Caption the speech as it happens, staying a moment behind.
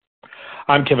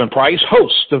I'm Kevin Price,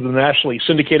 host of the nationally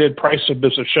syndicated Price of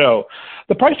Business show.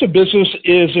 The Price of Business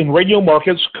is in radio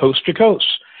markets coast to coast,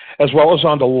 as well as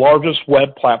on the largest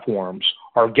web platforms.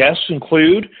 Our guests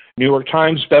include New York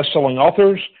Times bestselling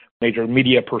authors, major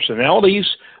media personalities,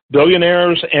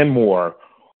 billionaires, and more.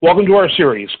 Welcome to our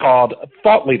series called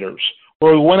Thought Leaders,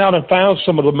 where we went out and found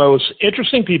some of the most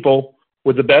interesting people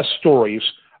with the best stories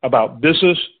about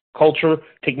business, culture,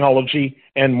 technology,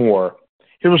 and more.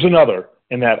 Here's another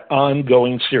in that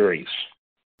ongoing series.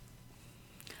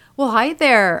 Well, hi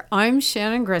there. I'm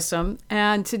Shannon Grissom,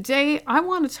 and today I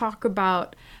want to talk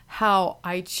about how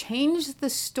I changed the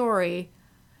story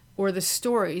or the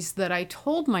stories that I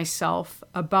told myself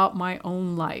about my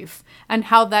own life and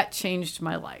how that changed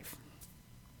my life.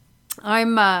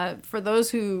 For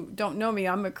those who don't know me,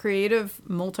 I'm a creative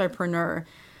multipreneur.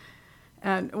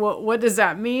 And what does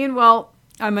that mean? Well,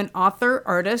 I'm an author,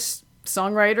 artist,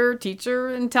 songwriter, teacher,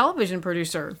 and television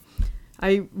producer.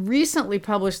 I recently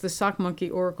published the Sock Monkey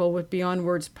Oracle with Beyond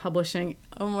Words Publishing.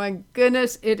 Oh my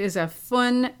goodness, it is a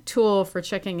fun tool for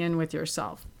checking in with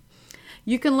yourself.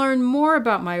 You can learn more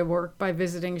about my work by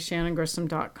visiting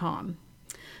shannongrissom.com.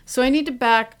 So I need to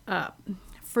back up.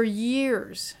 For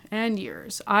years and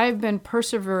years, I've been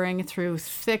persevering through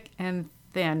thick and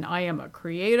thin. I am a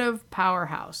creative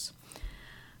powerhouse.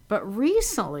 But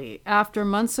recently, after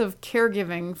months of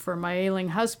caregiving for my ailing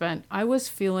husband, I was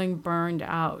feeling burned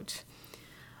out.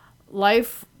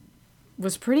 Life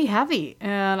was pretty heavy,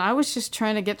 and I was just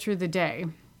trying to get through the day.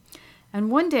 And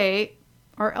one day,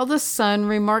 our eldest son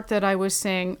remarked that I was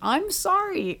saying, "I'm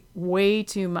sorry," way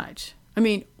too much. I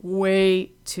mean,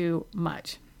 way too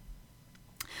much.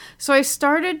 So I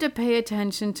started to pay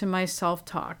attention to my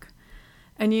self-talk.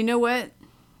 And you know what?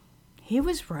 He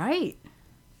was right.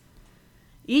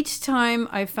 Each time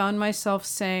I found myself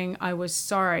saying I was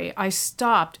sorry, I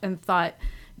stopped and thought,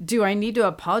 do I need to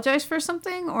apologize for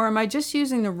something, or am I just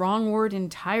using the wrong word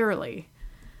entirely?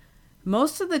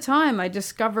 Most of the time, I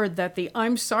discovered that the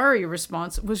 "I'm sorry"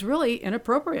 response was really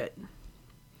inappropriate.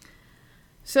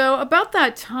 So about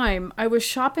that time, I was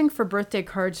shopping for birthday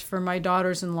cards for my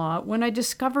daughters-in-law when I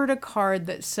discovered a card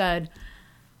that said,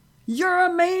 "You're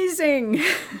amazing."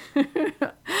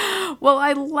 Well,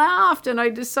 I laughed and I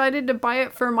decided to buy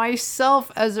it for myself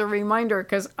as a reminder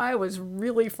because I was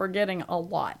really forgetting a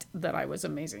lot that I was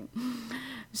amazing.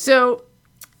 So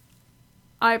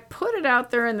I put it out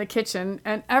there in the kitchen,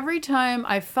 and every time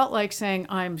I felt like saying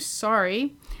 "I'm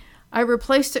sorry," I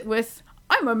replaced it with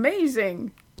 "I'm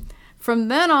amazing." From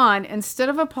then on, instead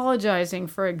of apologizing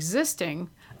for existing,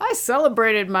 I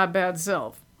celebrated my bad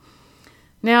self.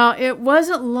 Now, it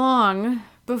wasn't long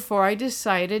before I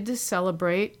decided to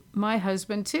celebrate my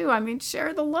husband too.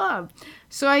 Share the love.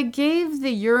 So I gave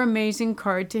the "You're Amazing"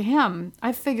 card to him.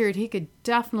 I figured he could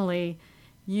definitely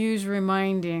use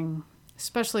reminding,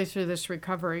 especially through this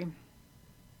recovery.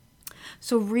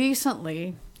 So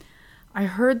recently, I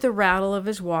heard the rattle of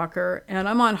his walker, and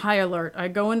I'm on high alert. I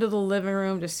go into the living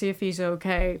room to see if he's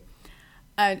okay.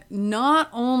 And not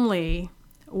only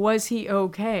was he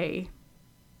okay,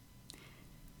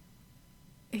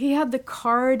 he had the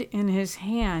card in his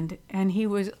hand, and he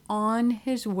was on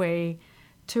his way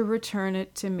to return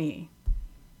it to me.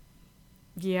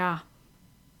 Yeah,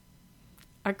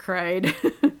 I cried.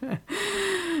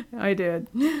 I did.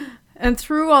 And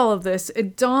through all of this,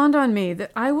 it dawned on me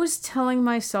that I was telling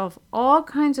myself all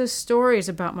kinds of stories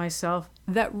about myself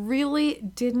that really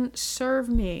didn't serve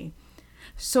me.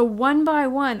 So one by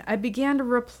one, I began to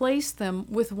replace them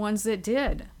with ones that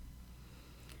did.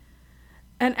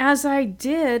 And as I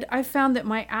did, I found that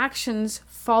my actions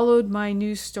followed my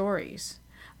new stories.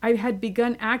 I had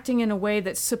begun acting in a way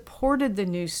that supported the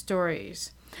new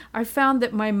stories. I found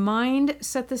that my mind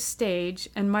set the stage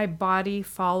and my body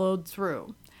followed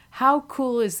through. How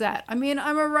cool is that? I'm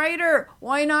a writer.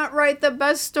 Why not write the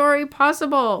best story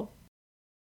possible?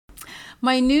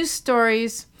 My new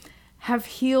stories have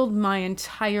healed my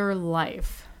entire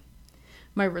life.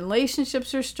 My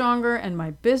relationships are stronger and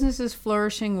my business is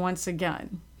flourishing once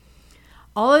again.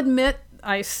 I'll admit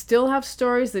I still have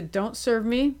stories that don't serve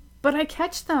me, but I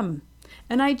catch them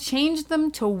and I change them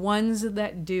to ones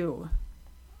that do.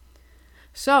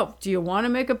 So, do you want to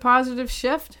make a positive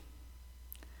shift?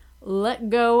 Let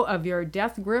go of your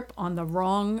death grip on the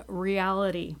wrong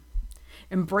reality.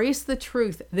 Embrace the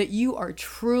truth that you are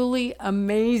truly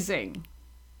amazing.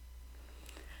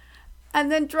 And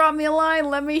then drop me a line.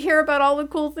 Let me hear about all the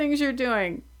cool things you're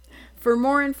doing. For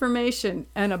more information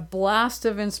and a blast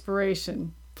of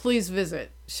inspiration, please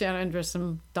visit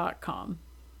shannongrissom.com.